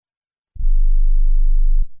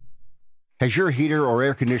Has your heater or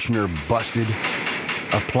air conditioner busted?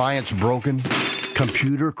 Appliance broken?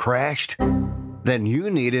 Computer crashed? Then you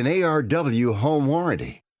need an ARW home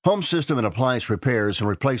warranty. Home system and appliance repairs and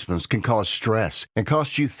replacements can cause stress and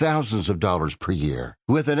cost you thousands of dollars per year.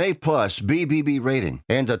 With an A-plus BBB rating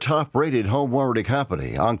and a top-rated home warranty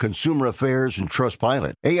company on Consumer Affairs and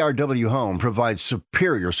Trustpilot, ARW Home provides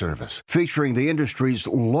superior service, featuring the industry's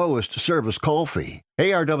lowest service call fee.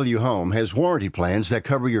 ARW Home has warranty plans that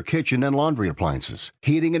cover your kitchen and laundry appliances,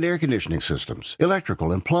 heating and air conditioning systems,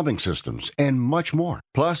 electrical and plumbing systems, and much more.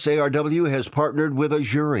 Plus, ARW has partnered with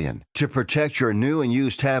Azurian to protect your new and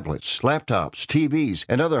used tablets, laptops, TVs,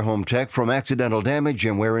 and other home tech from accidental damage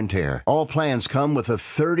and wear and tear. All plans come with a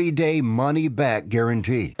 30-day money-back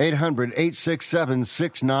guarantee.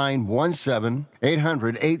 800-867-6917.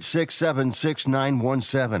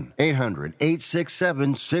 800-867-6917.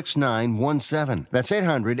 800-867-6917. That's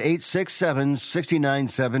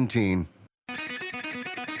 800-867-6917.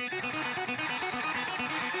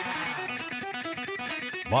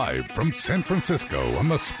 Live from San Francisco on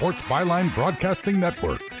the Sports Byline Broadcasting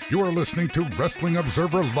Network, you are listening to Wrestling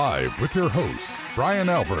Observer Live with your hosts, Bryan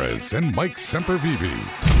Alvarez and Mike Sempervive.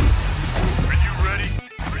 Are you ready?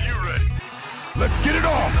 Are you ready? Let's get it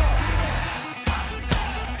on!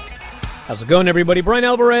 How's it going, everybody? Bryan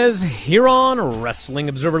Alvarez here on Wrestling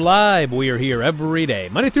Observer Live. We are here every day,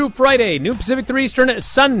 Monday through Friday, noon Pacific, 3 Eastern,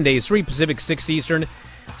 Sundays, 3 Pacific, 6 Eastern,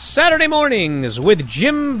 Saturday mornings with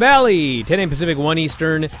Jim Valley, 10 a.m. Pacific, 1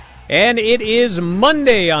 Eastern, and it is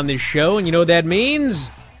Monday on this show, and you know what that means?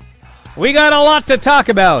 We got a lot to talk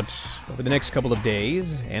about over the next couple of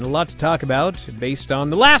days, and a lot to talk about based on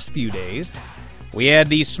the last few days. We had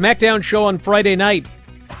the SmackDown show on Friday night,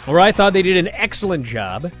 where I thought they did an excellent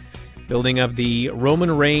job building up the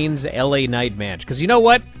Roman Reigns LA Knight match. Because you know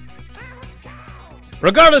what?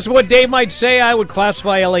 Regardless of what Dave might say, I would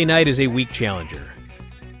classify LA Knight as a weak challenger.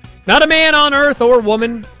 Not a man on earth or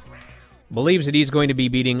woman believes that he's going to be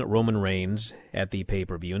beating Roman Reigns at the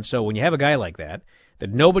pay-per-view. And so when you have a guy like that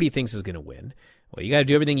nobody thinks is going to win, well, you got to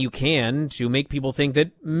do everything you can to make people think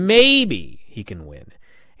that maybe he can win.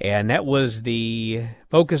 And that was the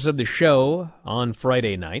focus of the show on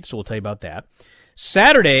Friday night, so we'll tell you about that.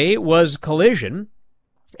 Saturday was Collision,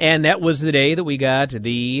 and that was the day that we got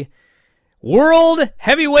the World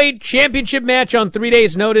Heavyweight Championship match on 3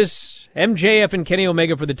 days' notice. MJF and Kenny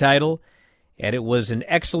Omega for the title, and it was an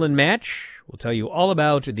excellent match. We'll tell you all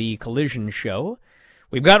about the Collision show.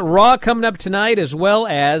 We've got Raw coming up tonight, as well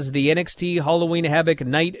as the NXT Halloween Havoc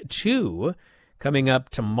Night 2 coming up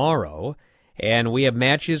tomorrow, and we have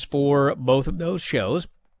matches for both of those shows,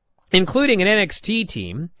 including an NXT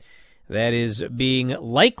team that is being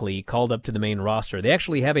likely called up to the main roster. They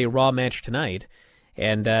actually have a Raw match tonight,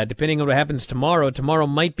 and depending on what happens tomorrow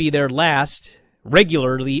might be their last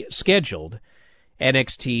regularly scheduled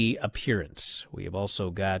NXT appearance. We have also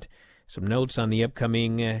got some notes on the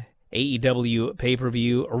upcoming AEW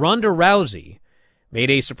pay-per-view. Ronda Rousey made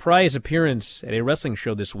a surprise appearance at a wrestling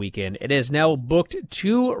show this weekend. It is now booked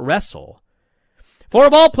to wrestle for,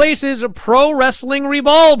 of all places, a Pro Wrestling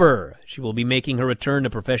Revolver. She will be making her return to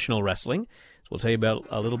professional wrestling. So we'll tell you about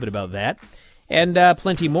a little bit about that and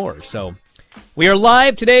plenty more. So we are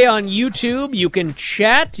live today on YouTube. You can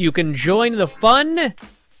chat. You can join the fun.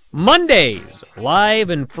 Mondays, live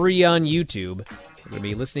and free on YouTube. We're going to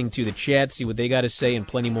be listening to the chat, see what they got to say, and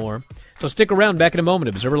plenty more. So stick around. Back in a moment.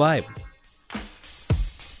 Observer Live.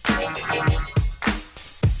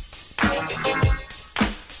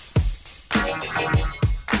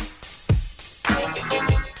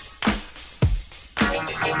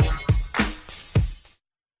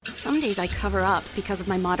 Some days I cover up because of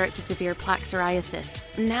my moderate to severe plaque psoriasis.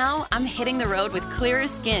 Now I'm hitting the road with clearer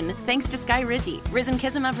skin thanks to Skyrizi,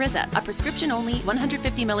 Risankizumab Riza, a prescription-only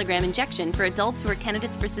 150 milligram injection for adults who are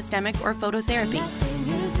candidates for systemic or phototherapy.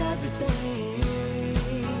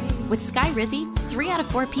 With Skyrizi, 3 out of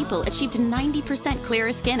 4 people achieved 90%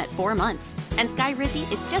 clearer skin at 4 months. And Skyrizi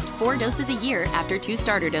is just 4 doses a year after 2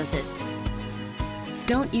 starter doses.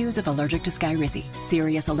 Don't use if allergic to Skyrizi.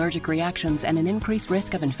 Serious allergic reactions and an increased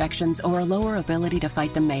risk of infections or a lower ability to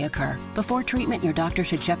fight them may occur. Before treatment, your doctor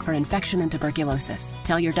should check for infection and tuberculosis.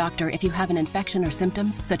 Tell your doctor if you have an infection or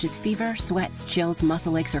symptoms such as fever, sweats, chills,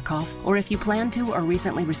 muscle aches, or cough, or if you plan to or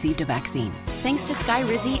recently received a vaccine. Thanks to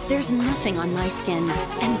Skyrizi, there's nothing on my skin,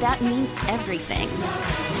 and that means everything.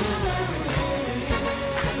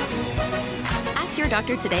 Your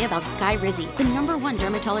doctor today about Skyrizi, the #1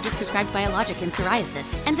 dermatologist prescribed biologic in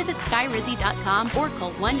psoriasis, and visit skyrizi.com or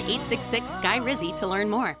call 1-866-SKYRIZI to learn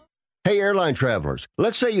more. Hey, airline travelers,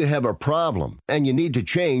 let's say you have a problem and you need to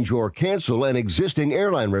change or cancel an existing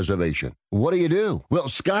airline reservation. What do? Well,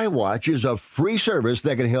 Skywatch is a free service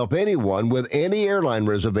that can help anyone with any airline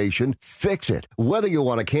reservation fix it. Whether you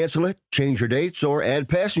want to cancel it, change your dates, or add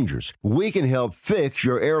passengers, we can help fix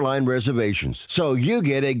your airline reservations so you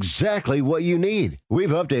get exactly what you need. We've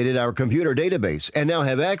updated our computer database and now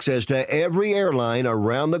have access to every airline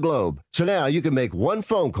around the globe. So now you can make one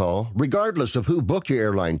phone call regardless of who booked your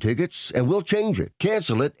airline tickets, and we'll change it,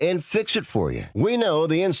 cancel it, and fix it for you. We know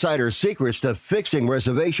the insider secrets to fixing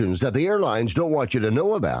reservations that the airlines don't want you to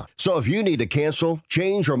know about. So if you need to cancel,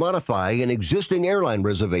 change, or modify an existing airline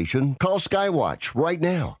reservation, call Skywatch right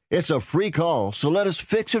now. It's a free call, so let us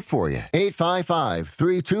fix it for you.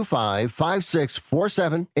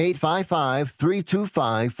 855-325-5647.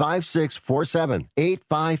 855-325-5647.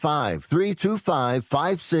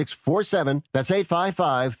 855-325-5647. That's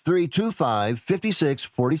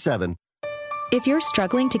 855-325-5647. If you're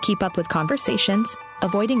struggling to keep up with conversations,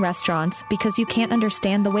 avoiding restaurants because you can't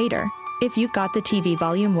understand the waiter, if you've got the TV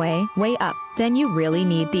volume way up, then you really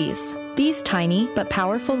need these. These tiny but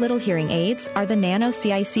powerful little hearing aids are the Nano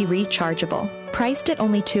CIC Rechargeable, priced at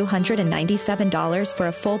only $297 for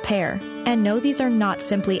a full pair. And no, these are not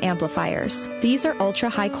simply amplifiers. These are ultra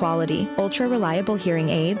high quality, ultra reliable hearing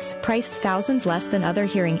aids, priced thousands less than other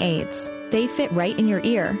hearing aids. They fit right in your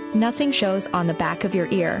ear, nothing shows on the back of your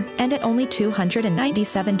ear, and at only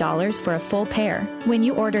 $297 for a full pair. When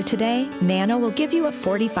you order today, Nano will give you a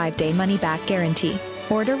 45-day money-back guarantee.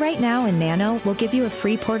 Order right now and Nano will give you a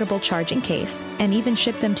free portable charging case and even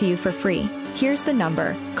ship them to you for free. Here's the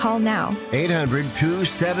number. Call now.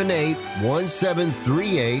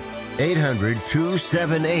 800-278-1738.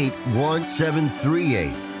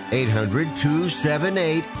 800-278-1738.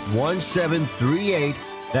 800-278-1738.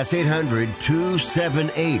 That's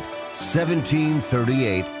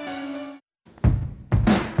 800-278-1738.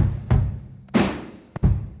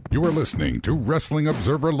 You are listening to Wrestling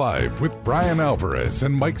Observer Live with Bryan Alvarez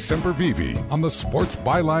and Mike Sempervive on the Sports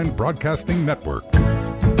Byline Broadcasting Network.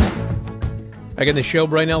 Back in the show,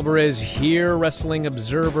 Bryan Alvarez here, Wrestling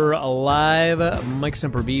Observer Live. Mike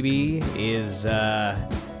Sempervive is, I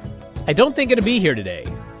don't think going to be here today.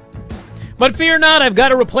 But fear not, I've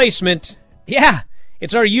got a replacement. Yeah,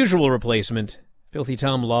 it's our usual replacement. Filthy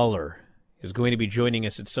Tom Lawler is going to be joining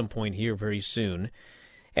us at some point here very soon.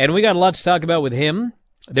 And we got a lot to talk about with him.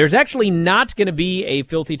 There's actually not going to be a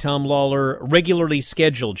Filthy Tom Lawler regularly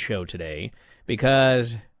scheduled show today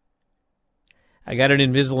because I got an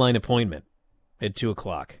Invisalign appointment at 2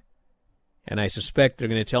 o'clock. And I suspect they're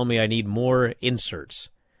going to tell me I need more inserts.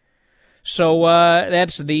 So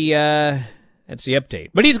that's the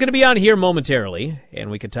update. But he's going to be on here momentarily,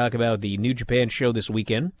 and we can talk about the New Japan show this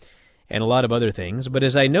weekend and a lot of other things. But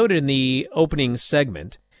as I noted in the opening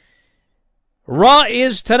segment, Raw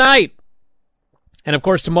is tonight. And, of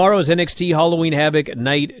course, tomorrow is NXT Halloween Havoc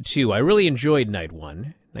Night 2. I really enjoyed Night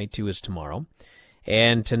 1. Night 2 is tomorrow.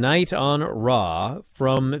 And tonight on Raw,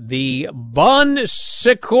 from the Bon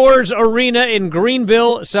Secours Arena in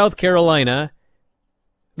Greenville, South Carolina,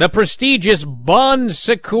 the prestigious Bon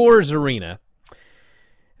Secours Arena.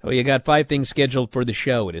 Oh, you got 5 things scheduled for the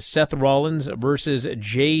show. It is Seth Rollins versus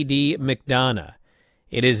J.D. McDonough.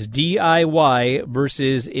 It is DIY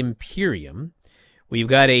versus Imperium. We've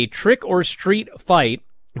got a trick or street fight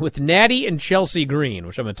with Natty and Chelsea Green,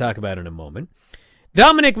 which I'm going to talk about in a moment.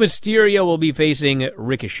 Dominic Mysterio will be facing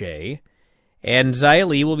Ricochet, and Xia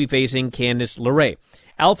Li will be facing Candice LeRae.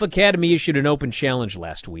 Alpha Academy issued an open challenge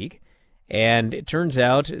last week, and it turns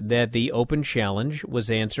out that the open challenge was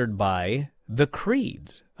answered by the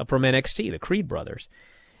Creeds from NXT, the Creed brothers.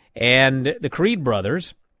 And the Creed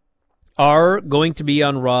brothers are going to be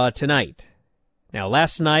on Raw tonight. Now,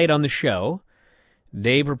 last night on the show,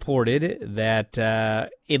 Dave reported that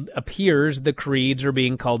it appears the Creeds are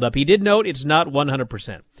being called up. He did note it's not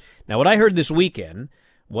 100%. Now, what I heard this weekend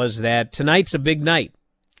was that tonight's a big night,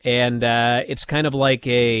 and it's kind of like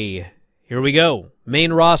a, here we go,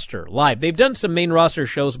 main roster, live. They've done some main roster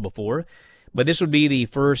shows before, but this would be the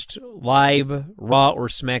first live Raw or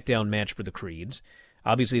SmackDown match for the Creeds.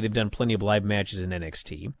 Obviously, they've done plenty of live matches in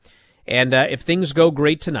NXT. And if things go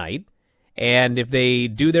great tonight, and if they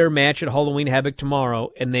do their match at Halloween Havoc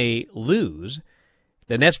tomorrow and they lose,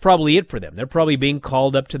 then that's probably it for them. They're probably being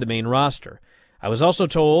called up to the main roster. I was also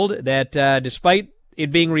told that despite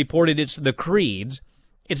it being reported it's the Creeds,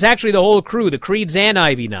 it's actually the whole crew, the Creeds and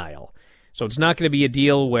Ivy Nile. So it's not going to be a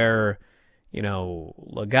deal where, you know,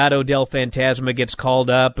 Legado del Fantasma gets called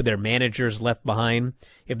up, their manager's left behind.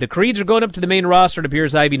 If the Creeds are going up to the main roster, it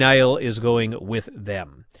appears Ivy Nile is going with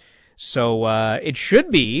them. So it should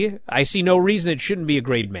be. I see no reason it shouldn't be a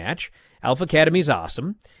great match. Alpha Academy's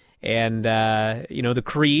awesome. And, the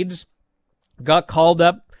Creeds got called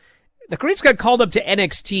up. The Creeds got called up to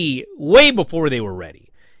NXT way before they were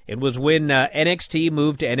ready. It was when NXT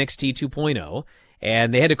moved to NXT 2.0,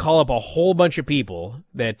 and they had to call up a whole bunch of people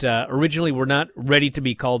that originally were not ready to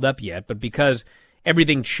be called up yet, but because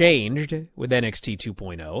everything changed with NXT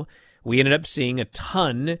 2.0, we ended up seeing a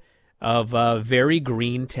ton of very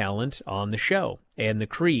green talent on the show, and the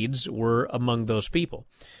Creeds were among those people.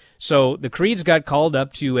 So the Creeds got called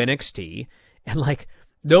up to NXT, and like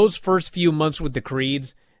those first few months with the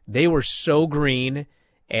Creeds, they were so green.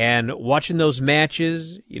 And watching those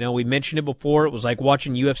matches, we mentioned it before, it was like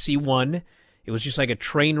watching UFC 1. It was just like a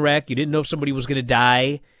train wreck. You didn't know if somebody was going to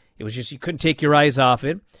die. It was just, you couldn't take your eyes off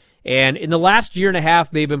it. And in the last year and a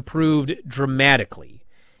half, they've improved dramatically.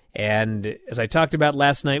 And as I talked about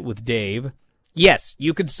last night with Dave, yes,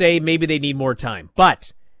 you could say maybe they need more time.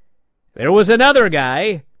 But there was another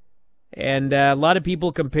guy, and a lot of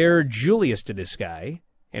people compare Julius to this guy.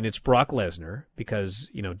 And it's Brock Lesnar because,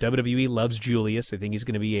 WWE loves Julius. They think he's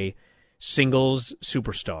going to be a singles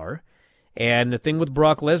superstar. And the thing with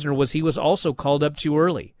Brock Lesnar was he was also called up too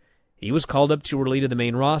early. He was called up too early to the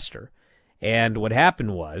main roster. And what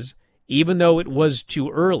happened was, even though it was too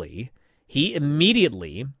early, he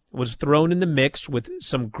immediately was thrown in the mix with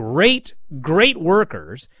some great, great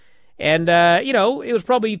workers. And, it was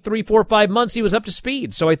probably 3, 4, 5 months he was up to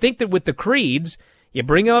speed. So I think that with the Creeds, you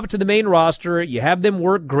bring them up to the main roster, you have them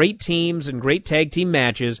work great teams and great tag team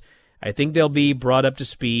matches. I think they'll be brought up to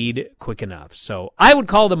speed quick enough. So I would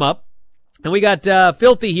call them up. And we got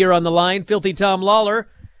Filthy here on the line, Filthy Tom Lawler.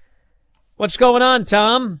 What's going on,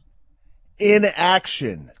 Tom? In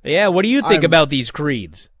action. Yeah, what do you think about these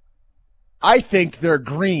Creeds? I think they're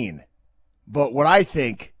green. But what I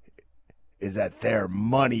think is that they're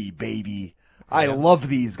money, baby. Yeah. I love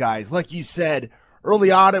these guys. Like you said, early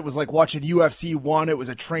on, it was like watching UFC 1. It was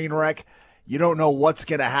a train wreck. You don't know what's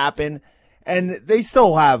going to happen. And they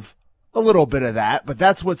still have a little bit of that, but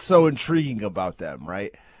that's what's so intriguing about them,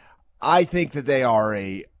 right? I think that they are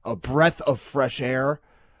a breath of fresh air.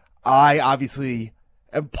 I obviously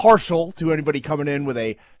am partial to anybody coming in with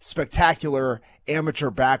a spectacular amateur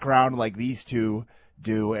background like these two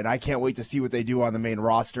do, and I can't wait to see what they do on the main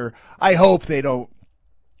roster. I hope they don't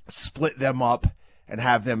split them up and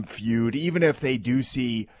have them feud, even if they do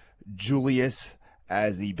see Julius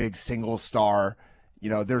as the big single star.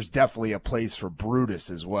 There's definitely a place for Brutus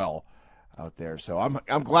as well out there. So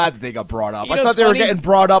I'm glad that they got brought up. I thought they were getting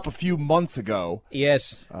brought up a few months ago.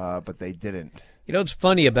 Yes. But they didn't. What's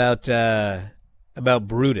funny about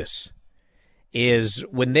Brutus is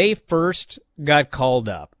when they first got called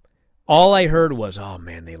up, all I heard was, oh,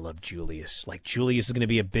 man, they love Julius. Like, Julius is going to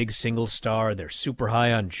be a big single star. They're super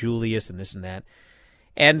high on Julius and this and that.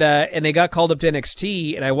 And they got called up to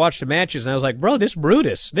NXT, and I watched the matches, and I was like, bro, this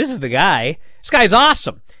Brutus, this is the guy. This guy's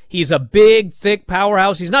awesome. He's a big, thick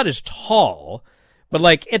powerhouse. He's not as tall, but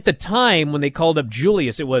like at the time when they called up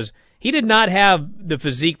Julius, he did not have the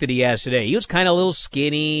physique that he has today. He was kind of a little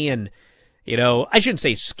skinny, and, I shouldn't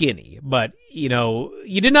say skinny, but, you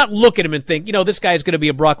did not look at him and think, this guy's going to be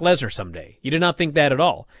a Brock Lesnar someday. You did not think that at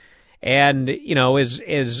all. And,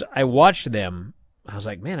 as I watched them, I was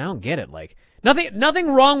like, man, I don't get it. Like,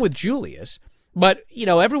 Nothing wrong with Julius, but,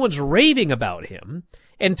 everyone's raving about him.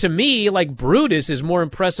 And to me, like, Brutus is more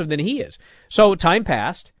impressive than he is. So time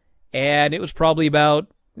passed, and it was probably about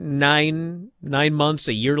nine months,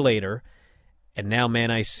 a year later. And now,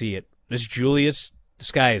 man, I see it. This Julius,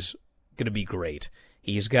 this guy's going to be great.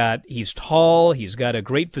 He's tall, he's got a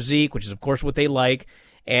great physique, which is, of course, what they like.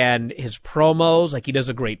 And his promos, like, he does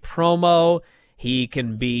a great promo. He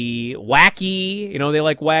can be wacky. They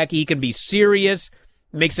like wacky. He can be serious.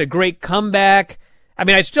 Makes a great comeback. I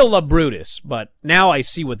mean, I still love Brutus, but now I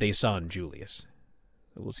see what they saw in Julius.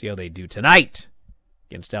 We'll see how they do tonight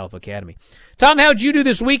against Alpha Academy. Tom, how'd you do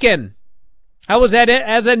this weekend? How was that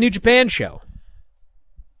as a New Japan show?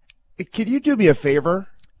 Can you do me a favor?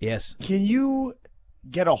 Yes. Can you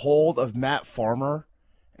get a hold of Matt Farmer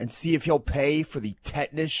and see if he'll pay for the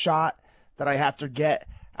tetanus shot that I have to get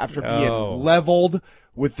after being leveled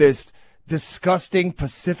with this disgusting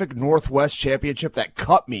Pacific Northwest Championship that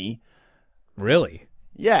cut me? Really?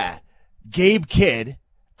 Yeah. Gabe Kidd,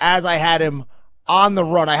 as I had him on the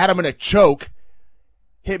run, I had him in a choke,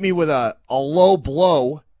 hit me with a low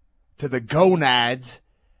blow to the gonads,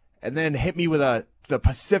 and then hit me with the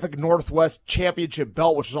Pacific Northwest Championship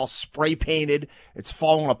belt, which is all spray painted. It's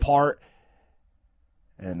falling apart.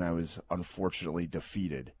 And I was unfortunately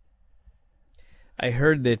defeated. I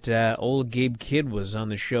heard that old Gabe Kidd was on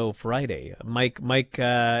the show Friday. Mike,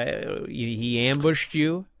 he ambushed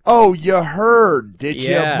you. Oh, you heard, did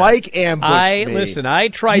you? Mike ambushed me. Listen, I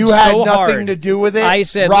tried so hard. You had nothing to do with it? I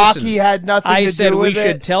said, Rocky had nothing to do with it? I said, we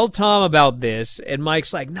should tell Tom about this. And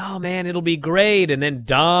Mike's like, no, man, it'll be great. And then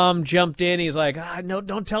Dom jumped in. He's like, no,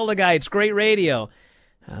 don't tell the guy. It's great radio.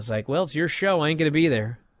 I was like, well, it's your show. I ain't going to be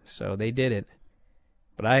there. So they did it.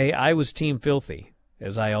 But I was Team Filthy,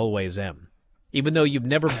 as I always am. Even though you've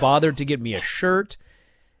never bothered to get me a shirt,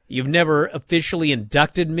 you've never officially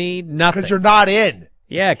inducted me, nothing. Because you're not in.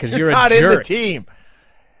 Yeah, because you're not a jerk. in the team.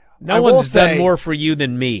 No one's done more for you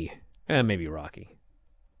than me. Maybe Rocky.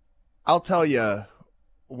 I'll tell you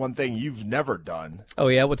one thing you've never done. Oh,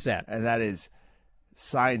 yeah? What's that? And that is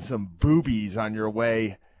sign some boobies on your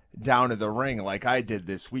way down to the ring like I did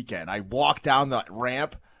this weekend. I walked down the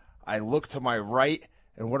ramp. I look to my right,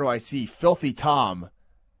 and what do I see? Filthy Tom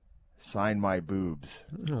sign my boobs.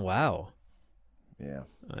 Oh, wow. Yeah.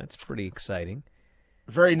 That's pretty exciting.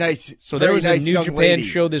 Very nice. So there was nice a New Japan lady.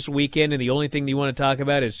 show this weekend, and the only thing you want to talk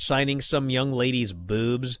about is signing some young lady's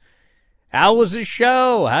boobs. How was the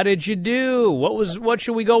show? How did you do? What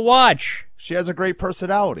should we go watch? She has a great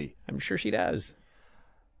personality. I'm sure she does.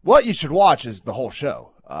 What you should watch is the whole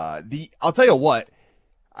show. I'll tell you what.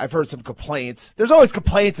 I've heard some complaints. There's always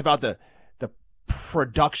complaints about the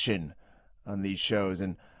production on these shows,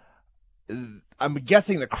 and I'm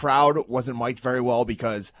guessing the crowd wasn't mic'd very well,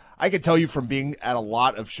 because I can tell you from being at a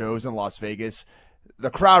lot of shows in Las Vegas, the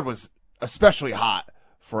crowd was especially hot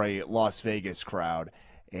for a Las Vegas crowd.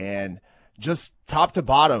 And just top to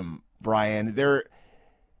bottom, Brian,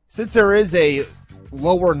 since there is a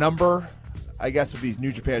lower number, I guess, of these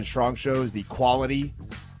New Japan Strong shows, the quality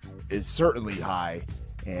is certainly high.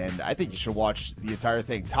 And I think you should watch the entire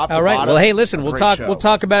thing, top to bottom. All right. Well, hey, listen, we'll talk. Show. We'll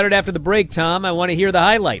talk about it after the break, Tom. I want to hear the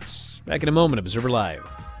highlights. Back in a moment, Observer Live.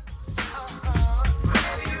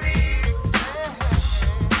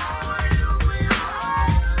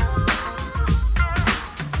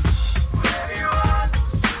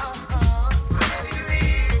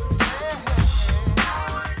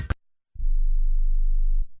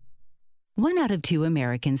 One out of 2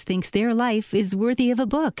 Americans thinks their life is worthy of a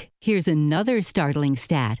book. Here's another startling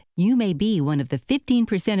stat. You may be one of the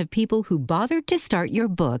 15% of people who bothered to start your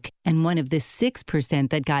book, and one of the 6%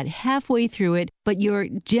 that got halfway through it, but your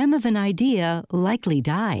gem of an idea likely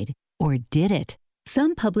died. Or did it?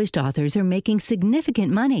 Some published authors are making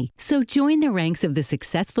significant money, so join the ranks of the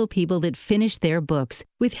successful people that finish their books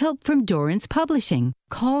with help from Dorrance Publishing.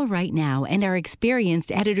 Call right now, and our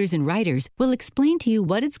experienced editors and writers will explain to you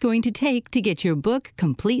what it's going to take to get your book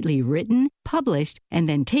completely written, published, and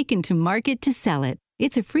then taken to market to sell it.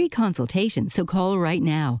 It's a free consultation, so call right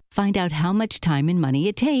now. Find out how much time and money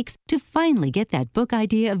it takes to finally get that book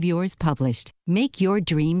idea of yours published. Make your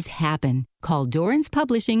dreams happen. Call Dorrance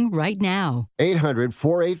Publishing right now.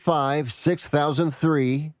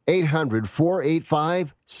 800-485-6003.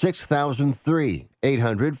 800-485-6003.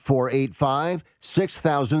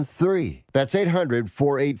 800-485-6003. That's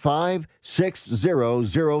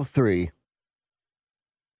 800-485-6003.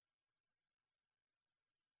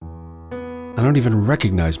 I don't even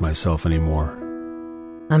recognize myself anymore.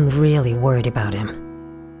 I'm really worried about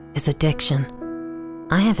him. His addiction.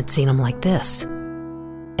 I haven't seen him like this.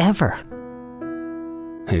 Ever.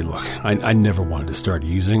 Hey, look, I never wanted to start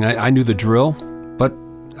using. I knew the drill, but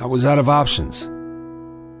I was out of options.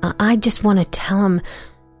 I just want to tell him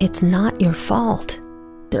it's not your fault.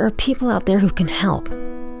 There are people out there who can help.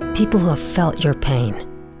 People who have felt your pain.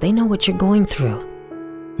 They know what you're going through.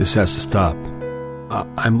 This has to stop.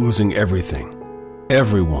 I'm losing everything.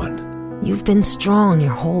 Everyone. You've been strong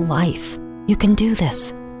your whole life. You can do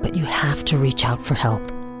this, but you have to reach out for help.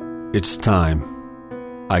 It's time.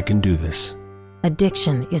 I can do this.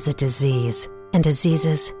 Addiction is a disease, and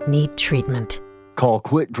diseases need treatment. Call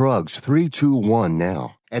Quit Drugs 321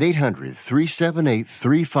 now at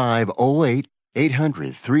 800-378-3508.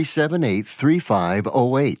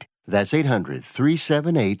 800-378-3508. That's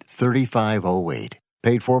 800-378-3508.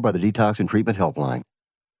 Paid for by the Detox and Treatment Helpline.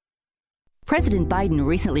 President Biden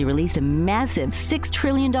recently released a massive $6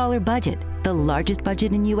 trillion budget, the largest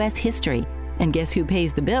budget in U.S. history. And guess who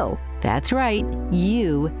pays the bill? That's right,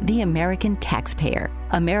 you, the American taxpayer.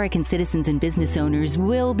 American citizens and business owners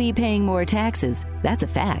will be paying more taxes. That's a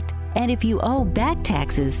fact. And if you owe back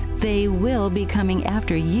taxes, they will be coming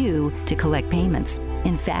after you to collect payments.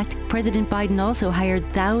 In fact, President Biden also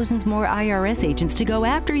hired thousands more IRS agents to go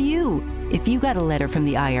after you. If you got a letter from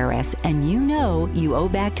the IRS and you know you owe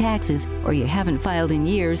back taxes or you haven't filed in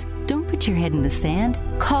years, don't put your head in the sand.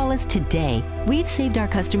 Call us today. We've saved our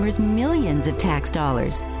customers millions of tax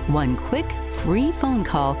dollars. One quick, free phone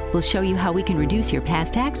call will show you how we can reduce your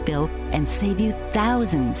past tax bill and save you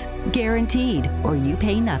thousands. Guaranteed, or you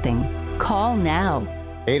pay nothing. Call now.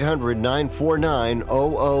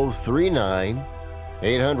 800-949-0039.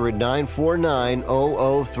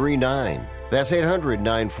 800-949-0039. That's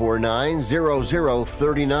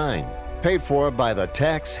 800-949-0039. Paid for by the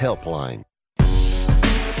Tax Helpline.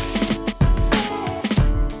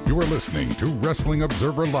 You are listening to Wrestling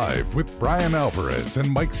Observer Live with Bryan Alvarez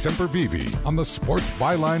and Mike Sempervive on the Sports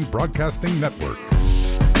Byline Broadcasting Network.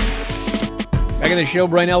 Back in the show,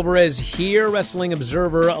 Bryan Alvarez here, Wrestling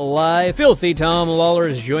Observer Live. Filthy Tom Lawler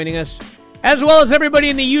is joining us, as well as everybody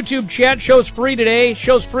in the YouTube chat. Show's free today.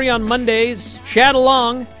 Show's free on Mondays. Chat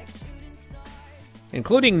along,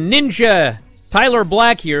 including Ninja Tyler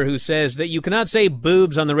Black here, who says that you cannot say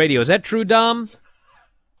boobs on the radio. Is that true, Dom?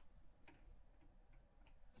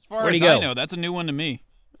 As far as I know, that's a new one to me.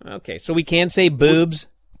 Okay, so we can't say boobs?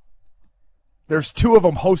 There's two of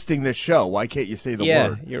them hosting this show. Why can't you say the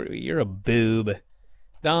word? Yeah, you're a boob.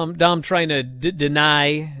 Dom trying to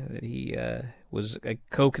deny that he was a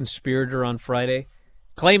co-conspirator on Friday.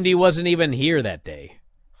 Claimed he wasn't even here that day.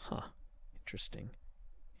 Huh.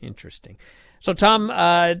 Interesting. So, Tom,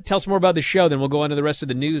 tell us more about the show, then we'll go on to the rest of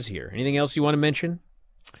the news here. Anything else you want to mention?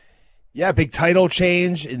 Yeah, big title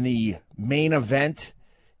change in the main event.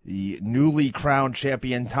 The newly crowned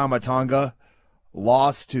champion Tama Tonga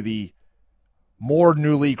lost to the more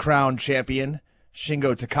newly crowned champion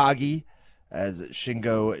Shingo Takagi, as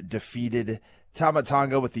Shingo defeated Tama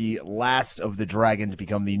Tonga with the last of the Dragon to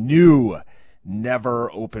become the new never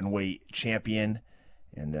openweight champion.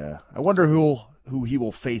 And I wonder who he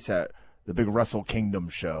will face at the big Wrestle Kingdom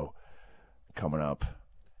show coming up.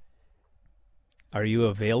 Are you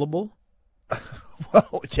available?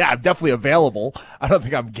 Well, yeah, I'm definitely available. I don't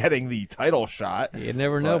think I'm getting the title shot. You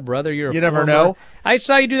never know, brother. You never know. I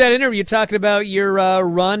saw you do that interview talking about your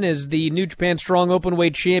run as the New Japan Strong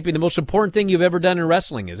Openweight champion, the most important thing you've ever done in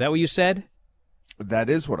wrestling. Is that what you said? That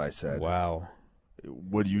is what I said. Wow.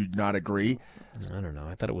 Would you not agree? I don't know.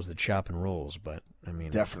 I thought it was the chop and rolls, but I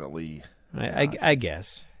mean, definitely. I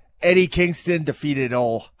guess. Eddie Kingston defeated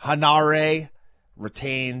old Hanare,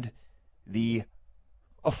 retained the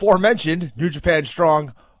aforementioned New Japan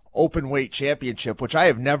Strong Openweight Championship, which I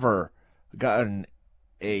have never gotten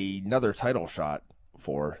another title shot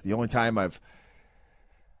for. The only time I've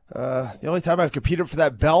competed for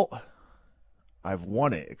that belt, I've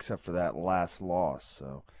won it, except for that last loss.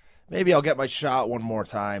 So maybe I'll get my shot one more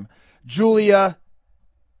time. Julia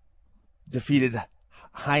defeated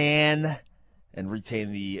Hyan and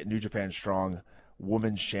retained the New Japan Strong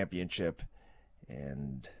Women's Championship.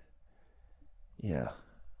 And yeah,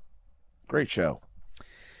 great show.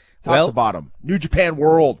 Top to bottom. New Japan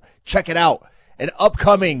World. Check it out. An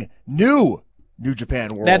upcoming new New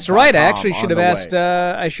Japan World. That's right. I actually should have asked.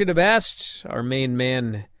 I should have asked our main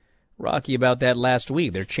man Rocky about that last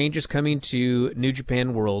week. There are changes coming to New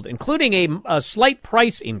Japan World, including a slight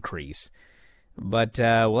price increase. But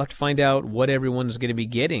we'll have to find out what everyone's going to be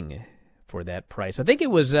getting for that price. I think it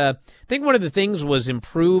was. I think one of the things was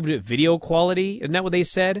improved video quality. Isn't that what they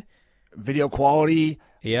said? Video quality.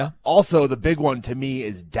 Yeah. Also, the big one to me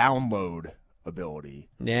is download ability.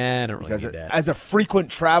 Yeah, I don't really get that. As a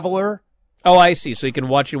frequent traveler. Oh, I see. So you can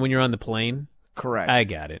watch it when you're on the plane? Correct. I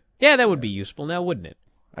got it. Yeah, that would be useful now, wouldn't it?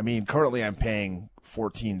 I mean, currently I'm paying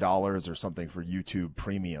 $14 or something for YouTube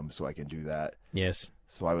Premium, so I can do that. Yes.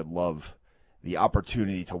 So I would love the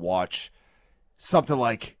opportunity to watch something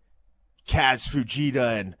like Kaz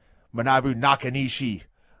Fujita and Manabu Nakanishi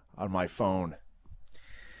on my phone.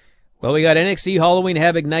 Well, we got NXT Halloween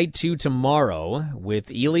Havoc Night 2 tomorrow with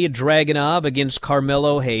Ilya Dragunov against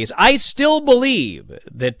Carmelo Hayes. I still believe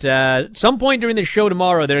that at some point during the show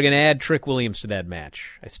tomorrow they're going to add Trick Williams to that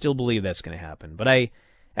match. I still believe that's going to happen, but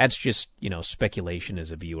that's just, speculation as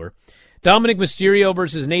a viewer. Dominic Mysterio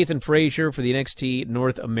versus Nathan Frazier for the NXT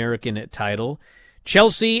North American title.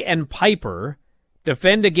 Chelsea and Piper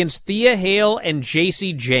defend against Thea Hale and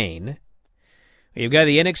JC Jane. You've got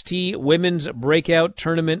the NXT Women's Breakout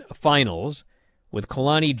Tournament Finals with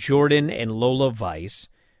Kalani Jordan and Lola Vice.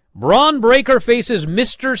 Braun Breaker faces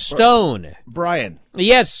Mr. Stone. Brian.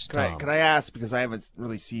 Yes, Can I ask, because I haven't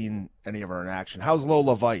really seen any of her in action, how's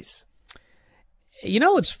Lola Vice?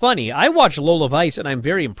 It's funny. I watch Lola Vice, and I'm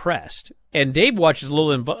very impressed. And Dave watches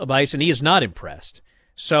Lola Vice, and he is not impressed.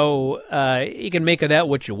 So you can make of that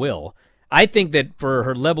what you will. I think that for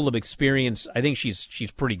her level of experience, I think she's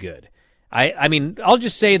pretty good. I mean, I'll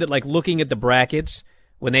just say that, looking at the brackets,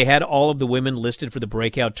 when they had all of the women listed for the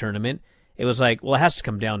breakout tournament, it was like, well, it has to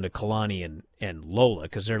come down to Kalani and Lola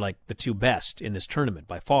because they're like the two best in this tournament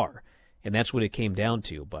by far. And that's what it came down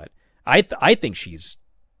to. But I think she's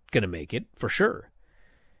going to make it for sure.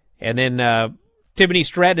 And then Tiffany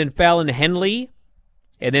Stratton and Fallon Henley.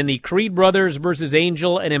 And then the Creed brothers versus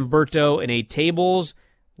Angel and Humberto in a tables,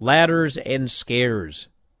 ladders, and scares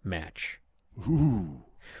match. Ooh.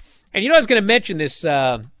 And I was going to mention this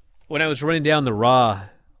when I was running down the Raw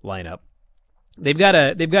lineup. They've got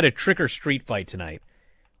a trick or street fight tonight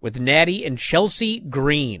with Natty and Chelsea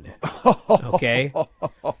Green. Okay?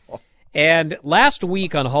 And last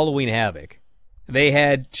week on Halloween Havoc, they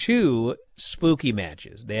had two spooky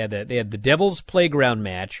matches. They had the Devil's Playground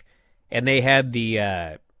match, and they had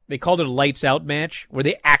they called it a lights out match where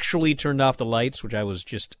they actually turned off the lights, which I was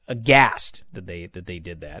just aghast that they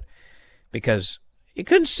did that because you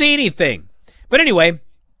couldn't see anything. But anyway,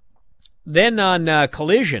 then on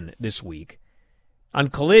Collision this week, on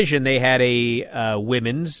Collision they had a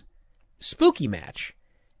women's spooky match.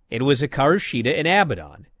 It was Hikaru Shida and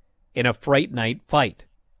Abaddon in a Fright Night fight.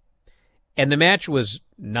 And the match was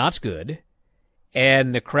not good,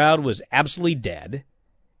 and the crowd was absolutely dead.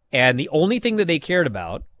 And the only thing that they cared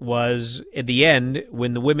about was at the end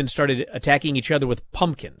when the women started attacking each other with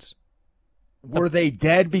pumpkins. Were they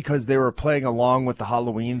dead because they were playing along with the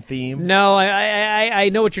Halloween theme? No, I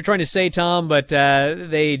know what you're trying to say, Tom, but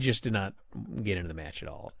they just did not get into the match at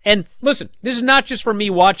all. And listen, this is not just for me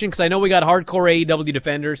watching, because I know we got hardcore AEW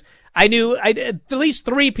defenders. I knew at least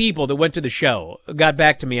 3 people that went to the show got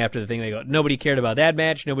back to me after the thing. They go, nobody cared about that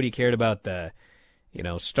match. Nobody cared about the,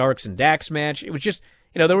 Starks and Dax match. It was just,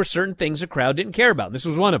 there were certain things the crowd didn't care about. And this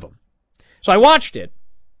was one of them. So I watched it,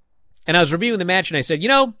 and I was reviewing the match, and I said,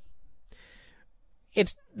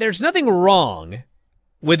 there's nothing wrong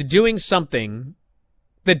with doing something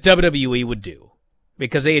that WWE would do,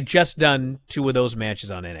 because they had just done 2 of those matches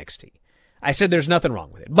on NXT. I said there's nothing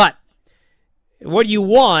wrong with it. But what you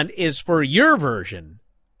want is for your version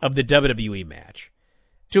of the WWE match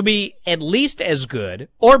to be at least as good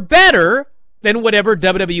or better than whatever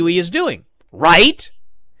WWE is doing, right?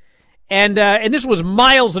 And this was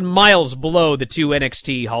miles and miles below the 2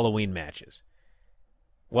 NXT Halloween matches.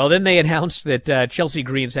 Well, then they announced that Chelsea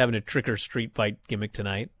Green's having a trick or street fight gimmick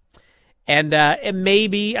tonight. And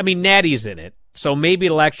maybe, Natty's in it, so maybe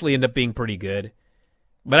it'll actually end up being pretty good.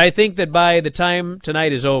 But I think that by the time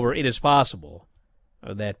tonight is over, it is possible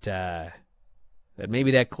that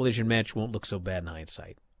maybe that Collision match won't look so bad in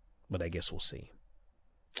hindsight. But I guess we'll see.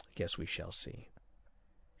 I guess we shall see.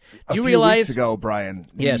 Do you realize? Weeks ago, Brian,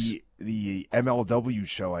 yes, the MLW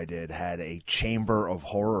show I did had a Chamber of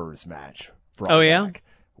Horrors match. Oh, yeah? Back,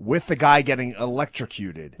 with the guy getting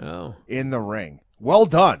electrocuted in the ring. Well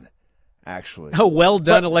done, actually. Oh, well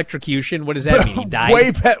done electrocution? What does that mean? He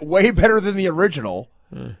died? Way better than the original.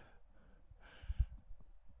 Well,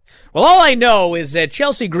 all I know is that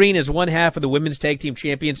Chelsea Green is one half of the women's tag team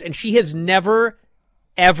champions, and she has never,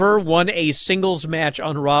 ever won a singles match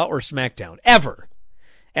on Raw or SmackDown. Ever.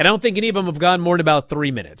 And I don't think any of them have gone more than about 3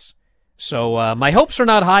 minutes. So my hopes are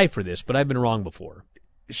not high for this, but I've been wrong before.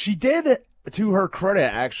 She did, to her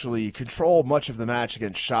credit, actually control much of the match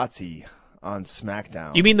against Shotzi on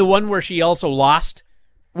SmackDown. You mean the one where she also lost?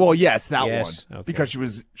 Well, yes, that one. Okay. Because she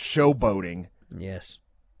was showboating. Yes.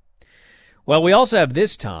 Well, we also have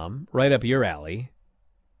this, Tom, right up your alley.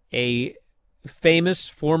 A famous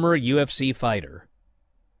former UFC fighter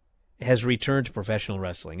has returned to professional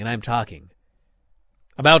wrestling, and I'm talking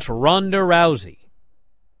about Ronda Rousey.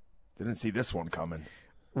 Didn't see this one coming.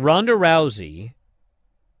 Ronda Rousey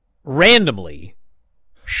randomly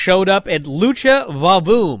showed up at Lucha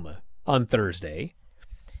Vavoom on Thursday,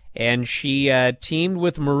 and she teamed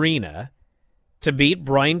with Marina to beat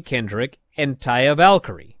Brian Kendrick and Taya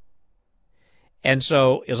Valkyrie. And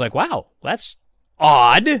so it was like, wow, that's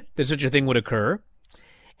odd that such a thing would occur.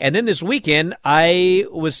 And then this weekend, I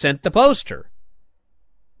was sent the poster.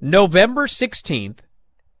 November 16th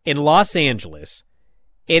in Los Angeles,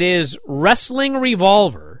 it is Wrestling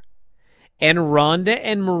Revolver, and Ronda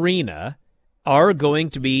and Marina are going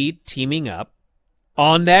to be teaming up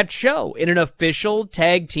on that show in an official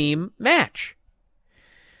tag team match.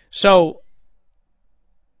 So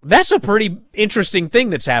that's a pretty interesting thing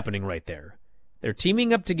that's happening right there. They're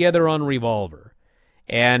teaming up together on Revolver.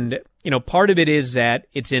 And, part of it is that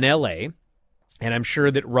it's in L.A., and I'm sure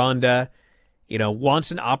that Ronda, wants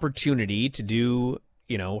an opportunity to do,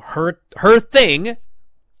 her thing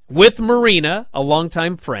with Marina, a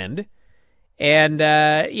longtime friend. And,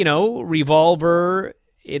 Revolver,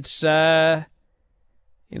 it's, they're,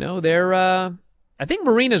 I think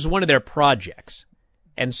Marina's one of their projects.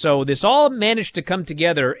 And so this all managed to come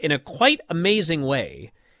together in a quite amazing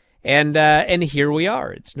way. And here we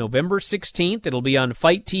are. It's November 16th. It'll be on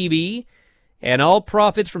Fight TV, and all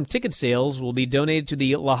profits from ticket sales will be donated to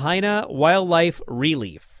the Lahaina Wildlife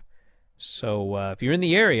Relief. So if you're in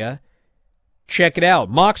the area, check it out.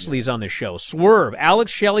 Moxley's on the show. Swerve,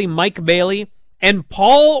 Alex Shelley, Mike Bailey, and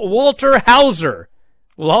Paul Walter Hauser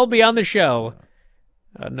will all be on the show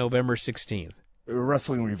on November 16th.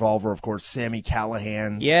 Wrestling Revolver, of course, Sami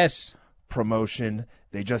Callihan's promotion.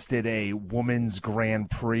 They just did a women's Grand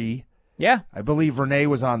Prix. Yeah. I believe Renee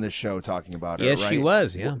was on this show talking about it, right? Yes, she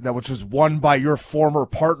was, yeah. That which was won by your former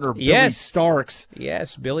partner, Billy Starks.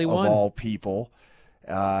 Yes, Billy won. Of all people.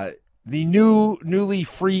 The newly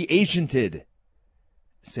free agented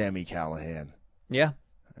Sami Callihan. Yeah.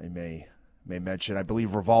 I may mention, I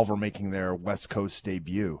believe Revolver making their West Coast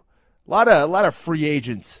debut. A lot of free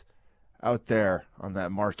agents out there on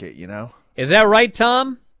that market, you know? Is that right,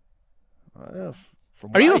 Tom? Are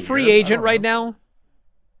you a free agent right now?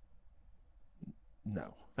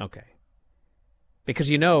 No. Okay. Because,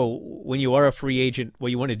 when you are a free agent, what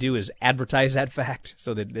you want to do is advertise that fact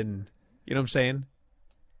so that then, you know what I'm saying?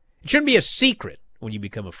 It shouldn't be a secret when you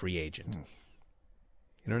become a free agent.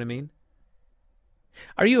 You know what I mean?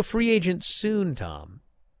 Are you a free agent soon, Tom?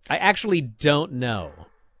 I actually don't know.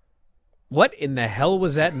 What in the hell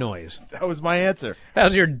was that noise? That was my answer. That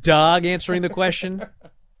was your dog answering the question?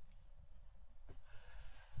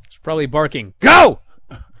 It's probably barking, "Go!"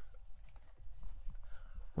 When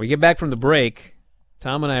we get back from the break,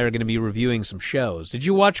 Tom and I are going to be reviewing some shows. Did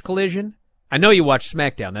you watch Collision? I know you watched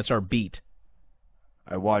SmackDown. That's our beat.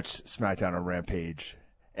 I watched SmackDown on Rampage.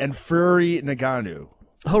 And Fury Nagano.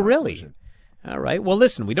 Oh, really? All right. Well,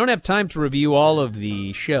 listen, we don't have time to review all of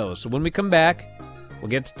the shows. So when we come back, we'll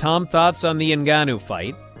get to Tom thoughts on the Ngannou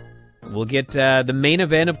fight. We'll get the main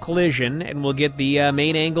event of Collision, and we'll get the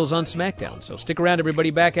main angles on SmackDown. So stick around,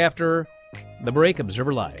 everybody. Back after the break.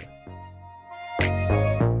 Observer Live.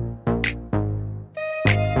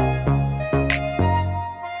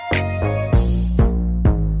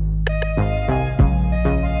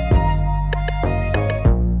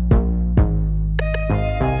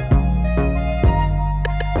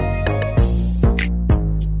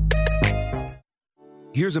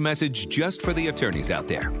 Here's a message just for the attorneys out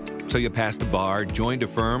there. So you passed the bar, joined a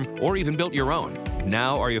firm, or even built your own.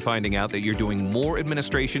 Now are you finding out that you're doing more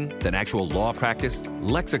administration than actual law practice?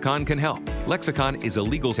 Lexicon can help. Lexicon is a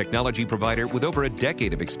legal technology provider with over a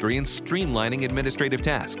decade of experience streamlining administrative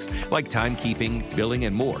tasks like timekeeping, billing,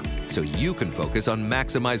 and more, so you can focus on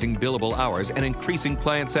maximizing billable hours and increasing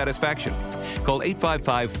client satisfaction. Call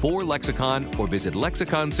 855-4-LEXICON or visit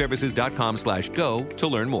lexiconservices.com/go to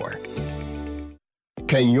learn more.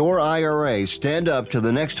 Can your IRA stand up to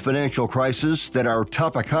the next financial crisis that our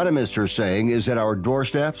top economists are saying is at our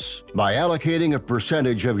doorsteps? By allocating a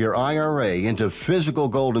percentage of your IRA into physical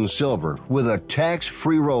gold and silver with a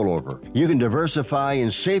tax-free rollover, you can diversify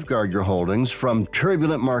and safeguard your holdings from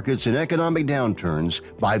turbulent markets and economic downturns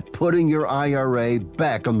by putting your IRA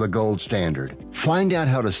back on the gold standard. Find out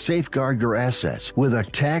how to safeguard your assets with a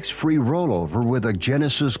tax-free rollover with a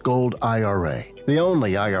Genesis Gold IRA, the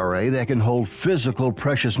only IRA that can hold physical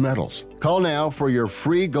precious metals. Call now for your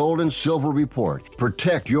free gold and silver report.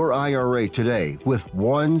 Protect your IRA today with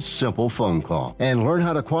one simple phone call and learn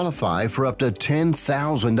how to qualify for up to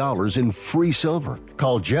 $10,000 in free silver.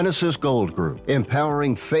 Call Genesis Gold Group,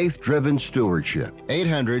 empowering faith-driven stewardship.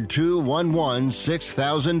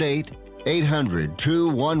 800-211-6008.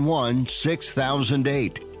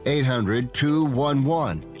 800-211-6008.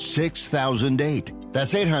 800-211-6008.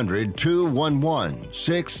 That's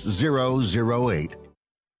 800-211-6008.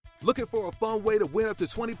 Looking for a fun way to win up to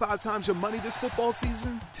 25 times your money this football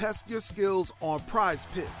season? Test your skills on Prize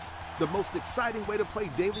Picks, the most exciting way to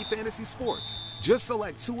play daily fantasy sports. Just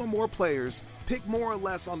select 2 or more players, pick more or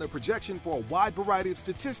less on their projection for a wide variety of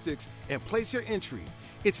statistics, and place your entry.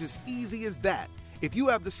 It's as easy as that. If you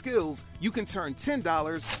have the skills, you can turn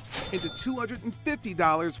 $10 into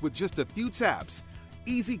 $250 with just a few taps.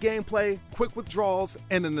 Easy gameplay, quick withdrawals,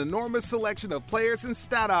 and an enormous selection of players and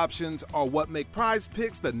stat options are what make Prize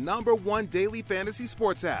Picks the #1 daily fantasy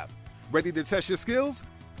sports app. Ready to test your skills?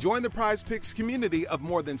 Join the Prize Picks community of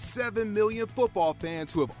more than 7 million football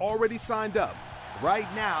fans who have already signed up. Right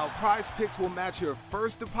now, Prize Picks will match your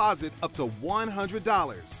first deposit up to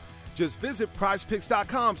 $100. Just visit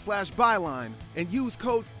prizepicks.com/byline and use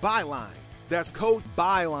code BYLINE. That's code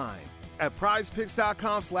BYLINE at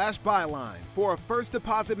prizepicks.com/byline for a first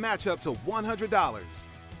deposit match up to $100.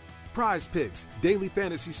 Prize Picks, daily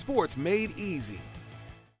fantasy sports made easy.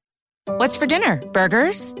 What's for dinner?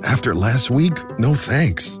 Burgers? After last week, no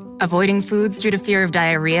thanks. Avoiding foods due to fear of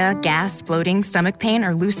diarrhea, gas, bloating, stomach pain,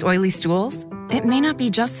 or loose, oily stools? It may not be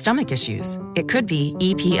just stomach issues. It could be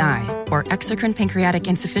EPI, or exocrine pancreatic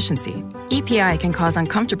insufficiency. EPI can cause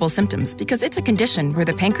uncomfortable symptoms because it's a condition where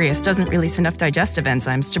the pancreas doesn't release enough digestive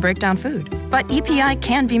enzymes to break down food. But EPI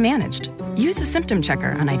can be managed. Use the symptom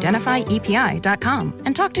checker on identifyepi.com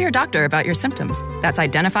and talk to your doctor about your symptoms. That's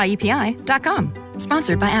identifyepi.com.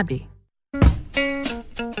 Sponsored by AbbVie.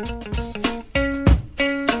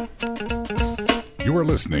 You are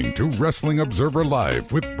listening to Wrestling Observer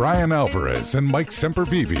Live with Bryan Alvarez and Mike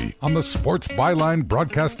Sempervive on the Sports Byline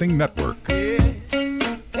Broadcasting Network.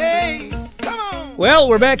 Well,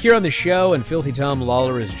 we're back here on the show, and Filthy Tom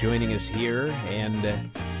Lawler is joining us here.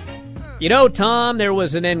 And, Tom, there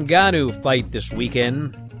was an Ngannou fight this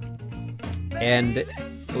weekend, and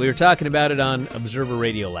we were talking about it on Observer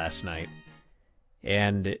Radio last night.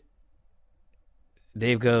 And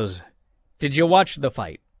Dave goes, "Did you watch the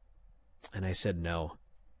fight?" And I said, "No."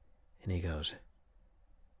 And he goes,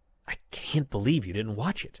 "I can't believe you didn't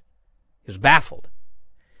watch it." He was baffled.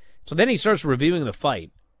 So then he starts reviewing the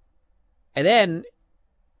fight. And then,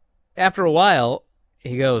 after a while,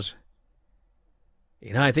 he goes,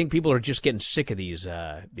 "I think people are just getting sick of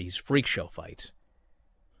these freak show fights."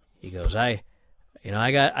 He goes, I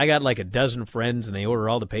got like a dozen friends, and they order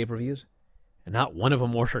all the pay-per-views, and not one of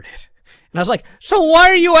them ordered it." And I was like, "So why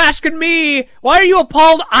are you asking me? Why are you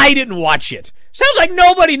appalled I didn't watch it? Sounds like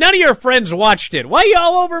none of your friends watched it. Why are you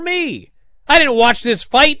all over me? I didn't watch this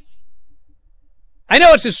fight." I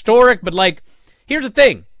know it's historic, but, here's the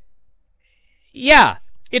thing. Yeah,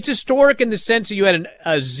 it's historic in the sense that you had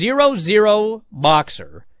a 0-0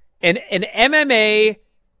 boxer, an MMA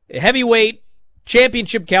heavyweight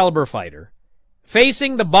championship caliber fighter,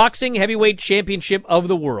 facing the boxing heavyweight championship of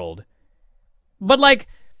the world. But,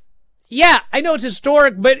 yeah, I know it's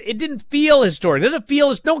historic, but it didn't feel historic. It doesn't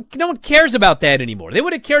feel no one cares about that anymore. They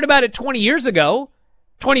would have cared about it 20 years ago,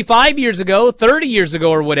 25 years ago, 30 years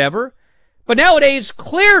ago, or whatever. But nowadays,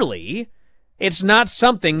 clearly, it's not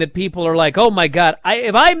something that people are like, "Oh my God,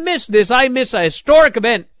 if I miss this, I miss a historic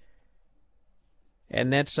event."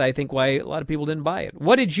 And that's, I think, why a lot of people didn't buy it.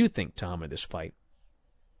 What did you think, Tom, of this fight?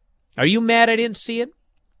 Are you mad I didn't see it?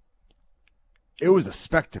 It was a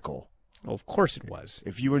spectacle. Well, of course it was.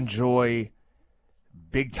 If you enjoy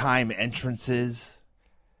big-time entrances,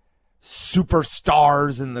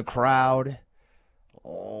 superstars in the crowd,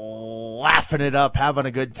 laughing it up, having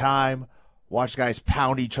a good time, watch guys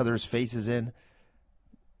pound each other's faces in,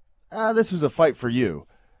 this was a fight for you.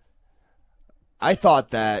 I thought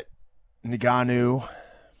that Ngannou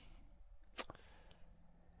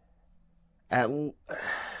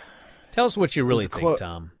Tell us what you really think,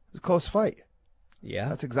 Tom. It was a close fight. Yeah.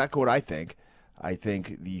 That's exactly what I think. I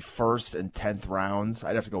think the first and 10th rounds,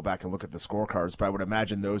 I'd have to go back and look at the scorecards, but I would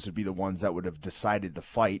imagine those would be the ones that would have decided the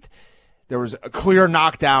fight. There was a clear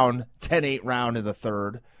knockdown, 10-8 round in the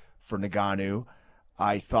third for Ngannou.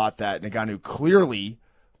 I thought that Ngannou clearly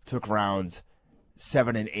took rounds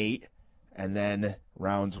 7 and 8, and then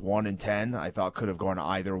rounds 1 and 10 I thought could have gone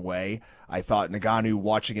either way. I thought Ngannou,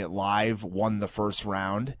 watching it live, won the first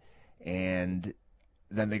round, and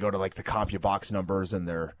then they go to the CompuBox numbers, and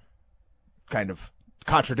they're kind of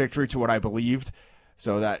contradictory to what I believed.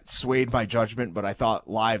 So that swayed my judgment, but I thought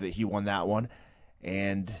live that he won that one.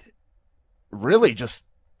 And really just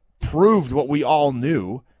proved what we all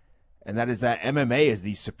knew, and that is that MMA is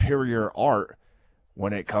the superior art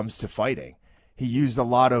when it comes to fighting. He used a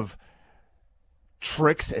lot of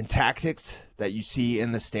tricks and tactics that you see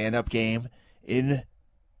in the stand-up game in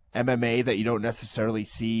MMA that you don't necessarily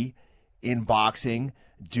see in boxing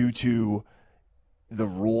due to the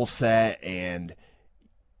rule set and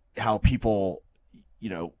how people,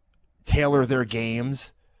 tailor their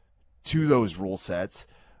games to those rule sets,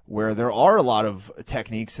 where there are a lot of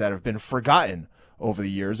techniques that have been forgotten over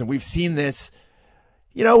the years. And we've seen this,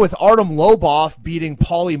 with Artem Lobov beating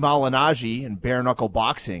Paulie Malignaggi in bare knuckle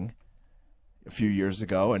boxing a few years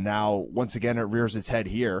ago. And now, once again, it rears its head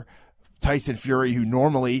here. Tyson Fury, who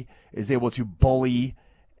normally is able to bully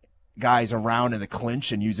guys around in the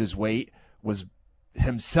clinch and use his weight, was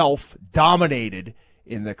himself dominated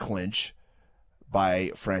in the clinch by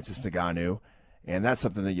Francis Ngannou. And that's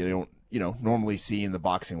something that you don't, normally see in the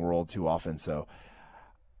boxing world too often. So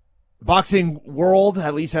the boxing world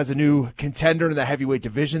at least has a new contender in the heavyweight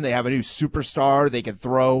division. They have a new superstar they can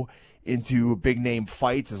throw into big name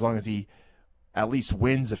fights as long as he at least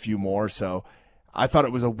wins a few more. So I thought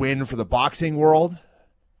it was a win for the boxing world.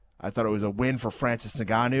 I thought it was a win for Francis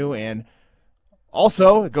Ngannou, and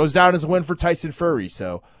also it goes down as a win for Tyson Fury.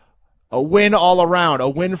 So a win all around, a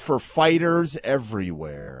win for fighters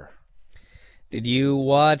everywhere. Did you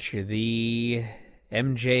watch the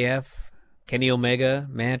MJF Kenny Omega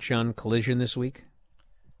match on Collision this week?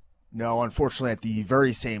 No, unfortunately, at the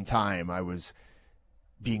very same time, I was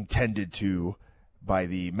being tended to by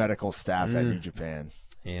the medical staff at New Japan.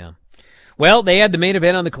 Yeah. Well, they had the main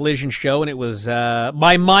event on the Collision show, and it was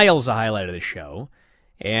by miles a highlight of the show,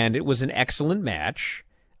 and it was an excellent match.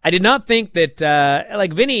 I did not think that,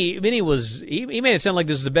 Vinny was, he made it sound like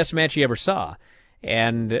this is the best match he ever saw,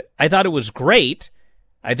 and I thought it was great.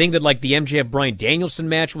 I think that, the MJF Bryan Danielson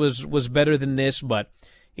match was better than this, but,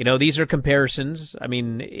 these are comparisons. I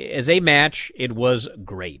mean, as a match, it was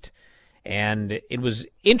great, and it was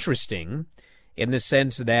interesting in the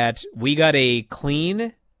sense that we got a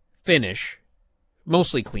clean finish,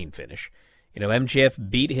 mostly clean finish.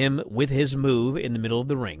 MJF beat him with his move in the middle of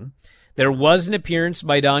the ring. There was an appearance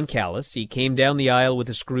by Don Callis. He came down the aisle with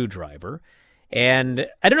a screwdriver. And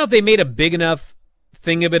I don't know if they made a big enough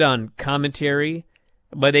thing of it on commentary,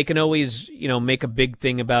 but they can always, make a big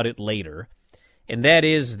thing about it later. And that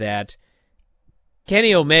is that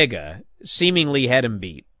Kenny Omega seemingly had him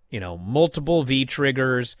beat. Multiple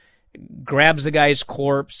V-triggers, grabs the guy's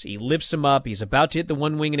corpse, he lifts him up, he's about to hit the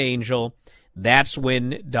one-winged angel. That's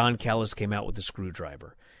when Don Callis came out with the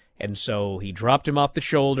screwdriver. And so he dropped him off the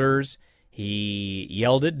shoulders, he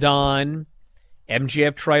yelled at Don,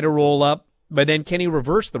 MJF tried a roll-up, but then Kenny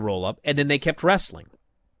reversed the roll-up, and then they kept wrestling.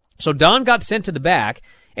 So Don got sent to the back,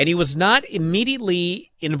 and he was not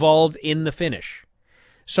immediately involved in the finish.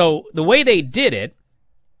 So the way they did it,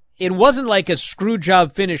 it wasn't like a screw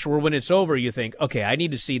job finish where when it's over you think, okay, I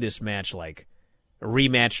need to see this match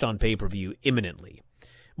rematched on pay-per-view imminently.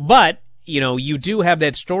 But, you do have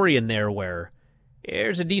that story in there where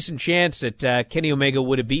there's a decent chance that Kenny Omega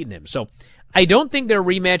would have beaten him. So I don't think they're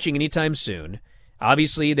rematching anytime soon.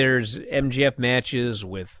 Obviously, there's MJF matches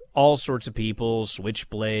with all sorts of people,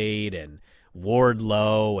 Switchblade and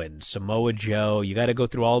Wardlow and Samoa Joe. You got to go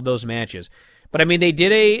through all of those matches. But I mean, they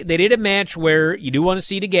did a match where you do want to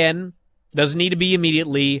see it again. Doesn't need to be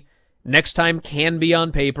immediately. Next time can be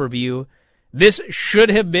on pay-per-view. This should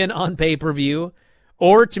have been on pay-per-view.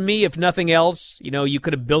 Or to me, if nothing else, you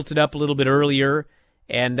could have built it up a little bit earlier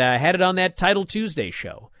and had it on that Title Tuesday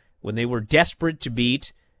show when they were desperate to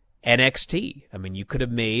beat NXT. I mean, you could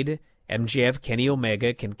have made MJF Kenny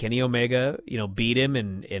Omega. Can Kenny Omega, beat him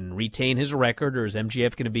and retain his record, or is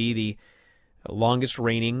MJF going to be the longest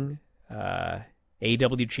reigning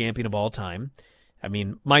AEW champion of all time? I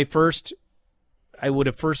mean, I would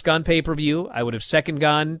have first gone pay-per-view. I would have second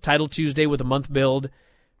gone Title Tuesday with a month build.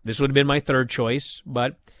 This would have been my third choice,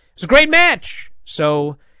 but it's a great match.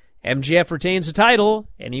 So MJF retains the title,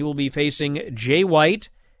 and he will be facing Jay White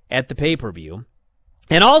at the pay-per-view.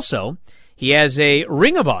 And also, he has a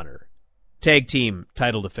Ring of Honor tag team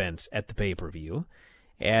title defense at the pay-per-view.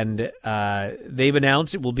 And they've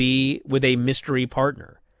announced it will be with a mystery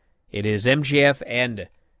partner. It is MJF and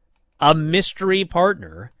a mystery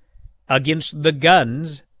partner against the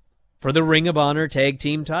Guns for the Ring of Honor tag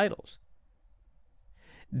team titles.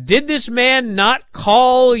 Did this man not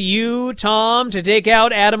call you, Tom, to take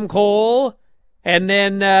out Adam Cole, and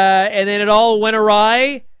then it all went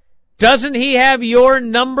awry? Doesn't he have your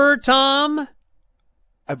number, Tom?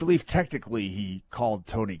 I believe technically he called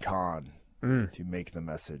Tony Khan to make the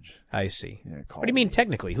message. I see. Yeah, what do you mean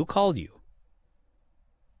technically? Who called you?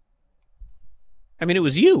 I mean, it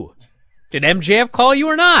was you. Did MJF call you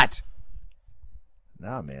or not?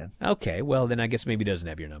 Nah, man. Okay, well, then I guess maybe he doesn't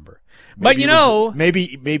have your number. Maybe but,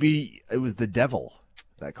 maybe it was the devil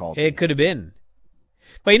that called me. It could have been.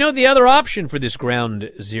 But, the other option for this Ground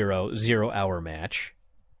Zero hour match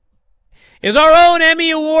is our own Emmy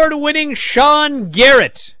Award-winning Sean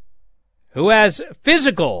Garrett, who has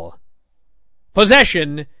physical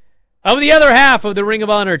possession of the other half of the Ring of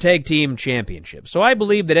Honor Tag Team Championship. So I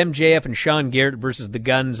believe that MJF and Sean Garrett versus the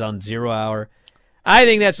Guns on 0 Hour, I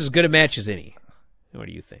think that's as good a match as any. What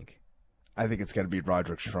do you think? I think it's going to be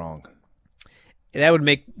Roderick Strong. That would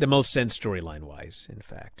make the most sense storyline-wise, in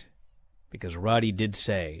fact. Because Roddy did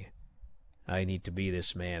say, I need to be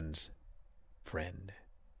this man's friend.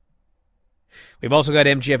 We've also got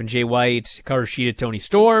MJF and Jay White, Karushita, Tony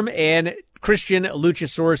Storm, and Christian,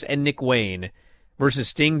 Luchasaurus, and Nick Wayne versus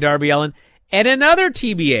Sting, Darby Allin, and another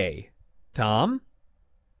TBA. Tom?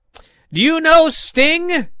 Do you know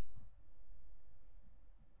Sting?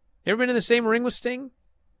 You ever been in the same ring with Sting?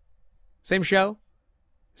 Same show?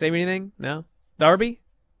 Same anything? No? Darby?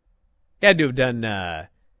 You had to have done... I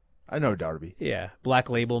know Darby. Yeah, Black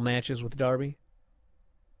Label matches with Darby.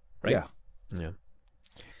 Right? Yeah.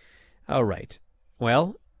 All right.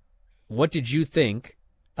 Well, what did you think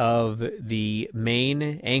of the main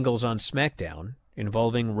angles on SmackDown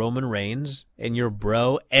involving Roman Reigns and your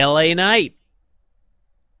bro, LA Knight?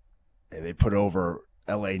 And they put over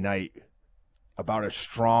LA Knight about as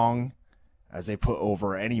strong as they put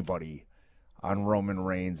over anybody on Roman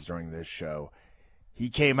Reigns during this show. He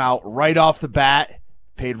came out right off the bat,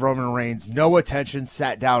 paid Roman Reigns no attention,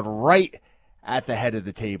 sat down right at the head of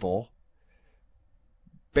the table,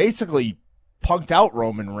 basically punked out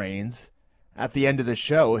Roman Reigns at the end of the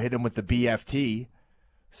show, hit him with the BFT,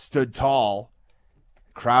 stood tall.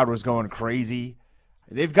 Crowd was going crazy.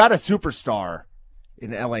 They've got a superstar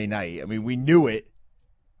in LA Knight. I mean, we knew it,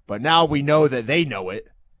 but now we know that they know it.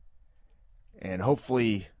 And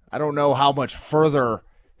hopefully, I don't know how much further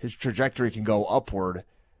his trajectory can go upward.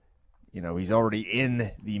 You know, he's already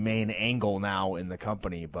in the main angle now in the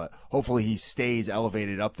company, but hopefully he stays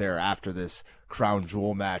elevated up there after this crown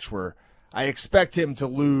jewel match where I expect him to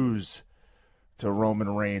lose to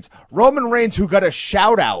Roman Reigns. Roman Reigns, who got a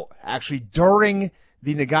shout out actually during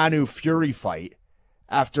the Ngannou Fury fight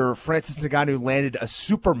after Francis Ngannou landed a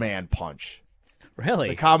Superman punch. Really?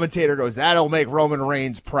 The commentator goes, that'll make Roman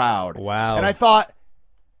Reigns proud. Wow. And I thought,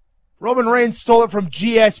 Roman Reigns stole it from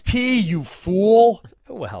GSP, you fool.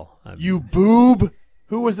 Well, you boob.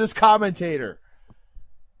 Who was this commentator?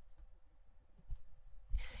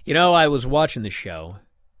 You know, I was watching the show,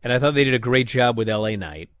 and I thought they did a great job with LA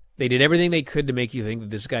Knight. They did everything they could to make you think that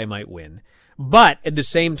this guy might win. But at the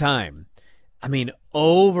same time, I mean,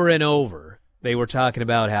 over and over, they were talking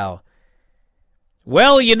about how,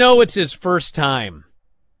 well, you know, it's his first time.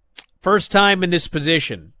 First time in this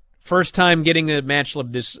position. First time getting a match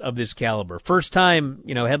of this caliber. First time,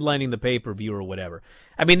 you know, headlining the pay-per-view or whatever.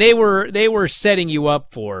 I mean, they were setting you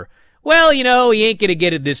up for, well, you know, he ain't going to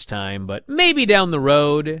get it this time, but maybe down the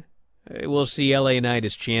road we'll see LA Knight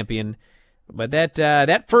as champion. But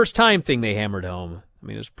that first time thing they hammered home, I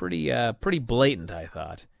mean, it was pretty blatant, I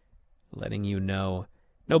thought. Letting you know,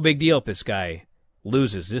 no big deal if this guy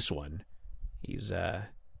loses this one. He's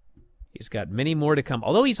got many more to come.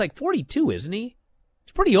 Although he's like 42, isn't he?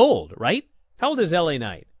 He's pretty old, right? How old is LA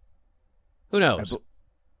Knight? Who knows?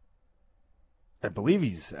 I believe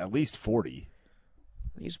he's at least 40.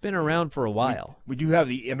 He's been around for a while. We do have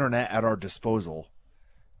the internet at our disposal.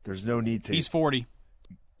 There's no need to... He's 40.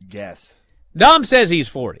 Guess. Dom says he's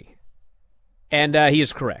 40. And he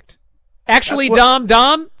is correct. Actually,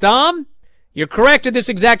 Dom, you're correct at this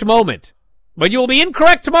exact moment. But you will be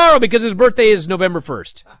incorrect tomorrow because his birthday is November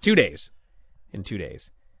 1st. 2 days. In 2 days.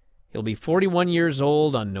 He'll be 41 years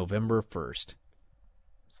old on November 1st.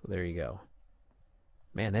 So there you go.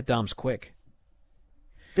 Man, that Dom's quick.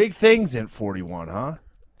 Big things at 41, huh?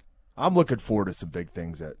 I'm looking forward to some big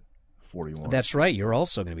things at 41. That's right. You're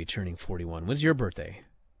also going to be turning 41. When's your birthday?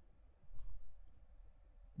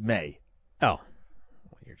 May. Oh.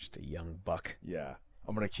 Well, you're just a young buck. Yeah.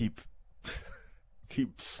 I'm going to keep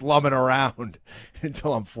slumming around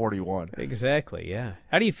until I'm 41. Exactly, yeah.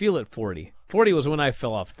 How do you feel at 40? 40 was when I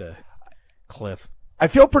fell off the cliff. I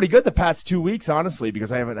feel pretty good the past 2 weeks, honestly,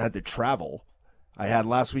 because I haven't had to travel. I had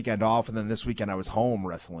last weekend off, and then this weekend I was home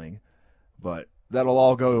wrestling. But that'll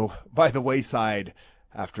all go by the wayside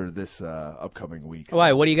after this upcoming week. So.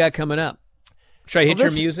 Why? What do you got coming up? Should I hit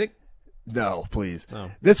your music? No, please.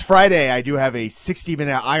 Oh. This Friday, I do have a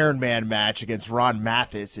 60-minute Iron Man match against Ron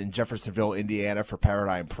Mathis in Jeffersonville, Indiana for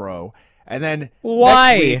Paradigm Pro. And then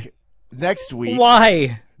next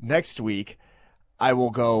week, I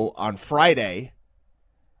will go on Friday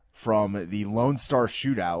from the Lone Star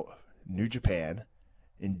Shootout, New Japan,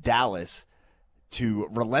 in Dallas, to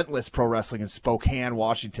Relentless Pro Wrestling in Spokane,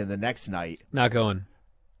 Washington the next night. Not going.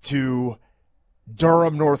 To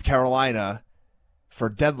Durham, North Carolina, for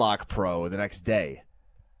Deadlock Pro the next day.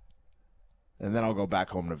 And then I'll go back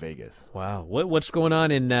home to Vegas. Wow. What's going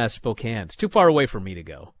on in Spokane? It's too far away for me to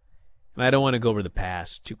go. And I don't want to go over the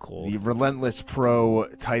pass. Too cold. The Relentless Pro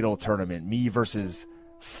title tournament. Me versus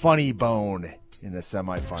Funny Bone in the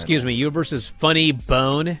semifinals. Excuse me, you versus Funny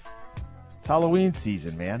Bone? It's Halloween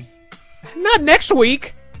season, man. Not next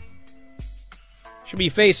week. Should be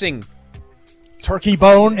facing... Turkey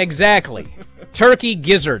Bone? Exactly. Turkey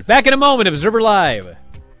Gizzard. Back in a moment, Observer Live.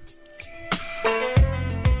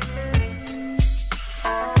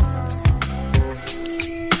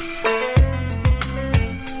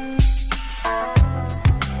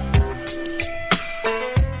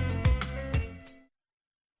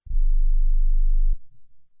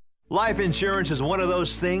 Life insurance is one of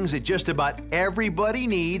those things that just about everybody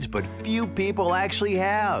needs, but few people actually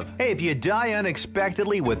have. Hey, if you die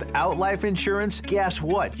unexpectedly without life insurance, guess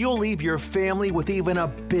what? You'll leave your family with even a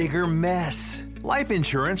bigger mess. Life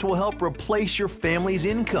insurance will help replace your family's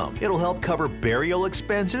income. It'll help cover burial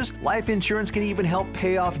expenses. Life insurance can even help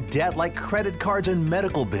pay off debt like credit cards and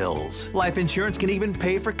medical bills. Life insurance can even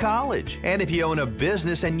pay for college. And if you own a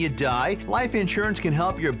business and you die, life insurance can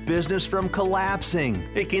help your business from collapsing.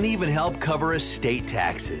 It can even help cover estate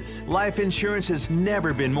taxes. Life insurance has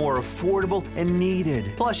never been more affordable and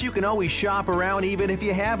needed. Plus, you can always shop around even if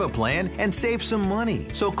you have a plan and save some money.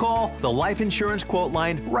 So call the Life Insurance Quote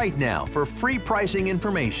Line right now for free pricing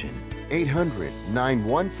information.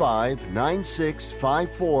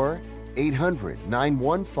 800-915-9654.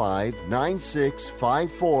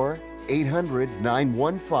 800-915-9654.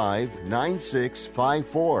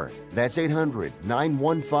 800-915-9654. That's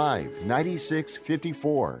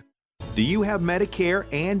 800-915-9654. Do you have Medicare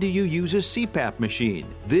and do you use a CPAP machine?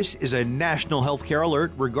 This is a national healthcare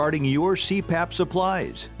alert regarding your CPAP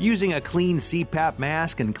supplies. Using a clean CPAP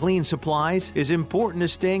mask and clean supplies is important to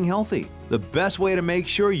staying healthy. The best way to make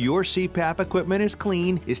sure your CPAP equipment is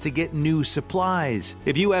clean is to get new supplies.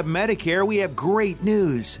 If you have Medicare, we have great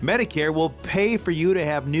news. Medicare will pay for you to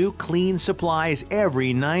have new clean supplies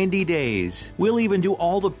every 90 days. We'll even do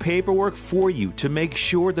all the paperwork for you to make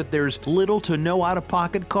sure that there's little to no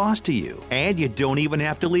out-of-pocket cost to you. And you don't even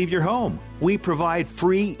have to leave your home. We provide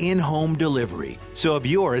free in-home delivery. So if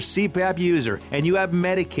you're a CPAP user and you have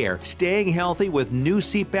Medicare, staying healthy with new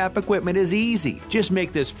CPAP equipment is easy. Just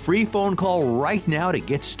make this free phone call right now to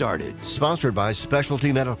get started. Sponsored by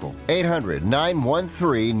Specialty Medical.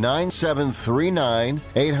 800-913-9739.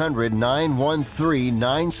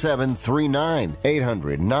 800-913-9739.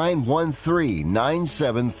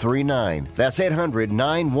 800-913-9739. That's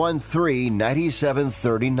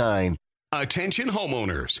 800-913-9739. Attention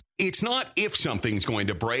homeowners. It's not if something's going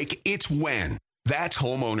to break, it's when. That's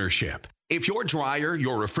homeownership. If your dryer,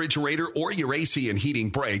 your refrigerator, or your AC and heating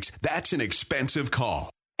breaks, that's an expensive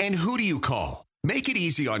call. And who do you call? Make it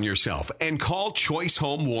easy on yourself and call Choice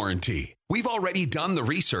Home Warranty. We've already done the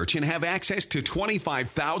research and have access to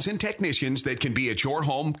 25,000 technicians that can be at your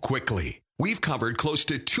home quickly. We've covered close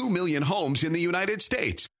to 2 million homes in the United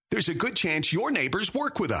States. There's a good chance your neighbors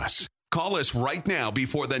work with us. Call us right now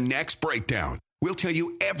before the next breakdown. We'll tell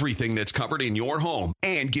you everything that's covered in your home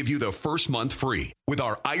and give you the first month free with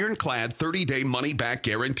our ironclad 30-day money-back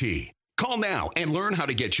guarantee. Call now and learn how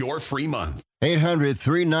to get your free month.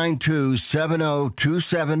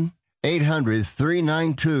 800-392-7027.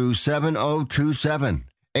 800-392-7027.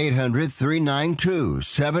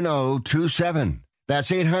 800-392-7027.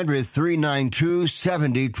 That's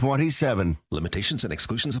 800-392-7027. Limitations and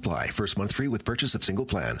exclusions apply. First month free with purchase of single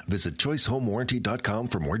plan. Visit choicehomewarranty.com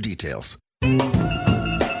for more details.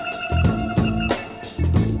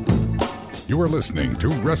 You are listening to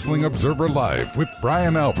Wrestling Observer Live with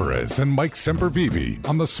Bryan Alvarez and Mike Sempervive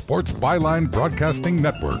on the Sports Byline Broadcasting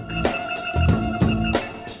Network.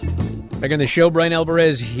 Back on the show, Bryan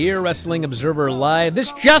Alvarez here, Wrestling Observer Live.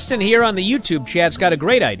 This Justin here on the YouTube chat's got a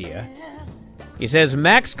great idea. He says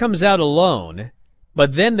Max comes out alone,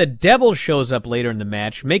 but then the devil shows up later in the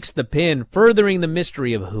match, makes the pin, furthering the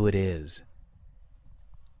mystery of who it is.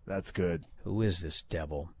 That's good. Who is this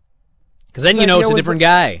devil? Because then you know it's a different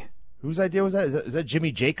guy. Whose idea was that? Is that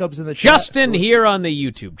Jimmy Jacobs in the chat? Justin here on the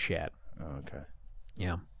YouTube chat. Oh, okay.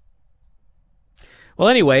 Yeah. Well,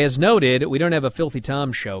 anyway, as noted, we don't have a Filthy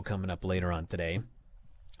Tom show coming up later on today.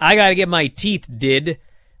 I got to get my teeth did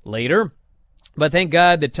later, but thank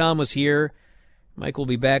God that Tom was here. Mike will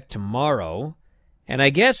be back tomorrow. And I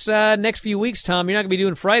guess next few weeks, Tom, you're not going to be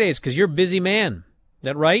doing Fridays because you're a busy man. Is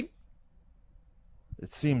that right?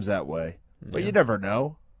 It seems that way. But you never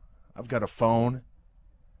know. I've got a phone.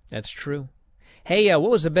 That's true. Hey,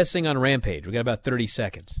 what was the best thing on Rampage? We got about 30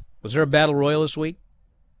 seconds. Was there a Battle Royal this week?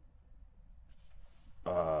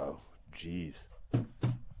 Jeez. I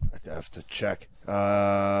have to check.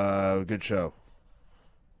 Good show.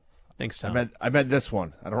 Thanks, Tom. I meant this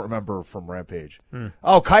one. I don't remember from Rampage.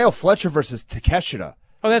 Oh, Kyle Fletcher versus Takeshita.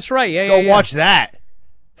 Oh, that's right. Yeah, Go watch that.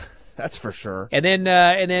 That's for sure. And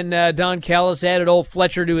then Don Callis added old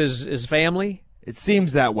Fletcher to his family. It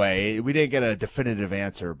seems that way. We didn't get a definitive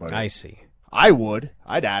answer, but I see. I would.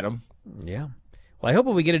 I'd add him. Yeah. Well, I hope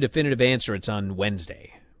when we get a definitive answer, it's on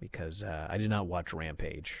Wednesday because I did not watch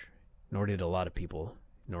Rampage, nor did a lot of people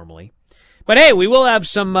normally. But hey, we will have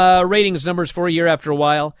some ratings numbers for a year after a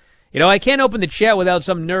while. You know, I can't open the chat without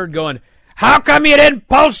some nerd going, "How come you didn't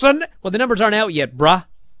post them?" Well, the numbers aren't out yet, bruh.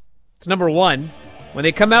 It's number one. When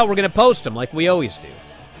they come out, we're going to post them like we always do.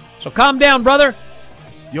 So calm down, brother.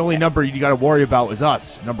 The only number you got to worry about is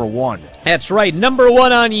us, number one. That's right, number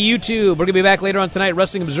one on YouTube. We're going to be back later on tonight,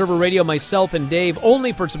 Wrestling Observer Radio, myself and Dave,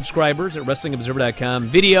 only for subscribers at WrestlingObserver.com,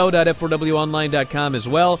 video.f4wonline.com as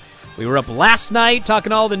well. We were up last night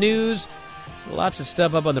talking all the news. Lots of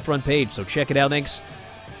stuff up on the front page, so check it out. Thanks,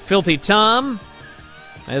 Filthy Tom.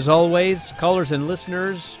 As always, callers and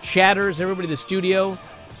listeners, chatters, everybody in the studio.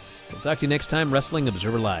 We'll talk to you next time, Wrestling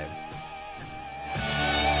Observer Live.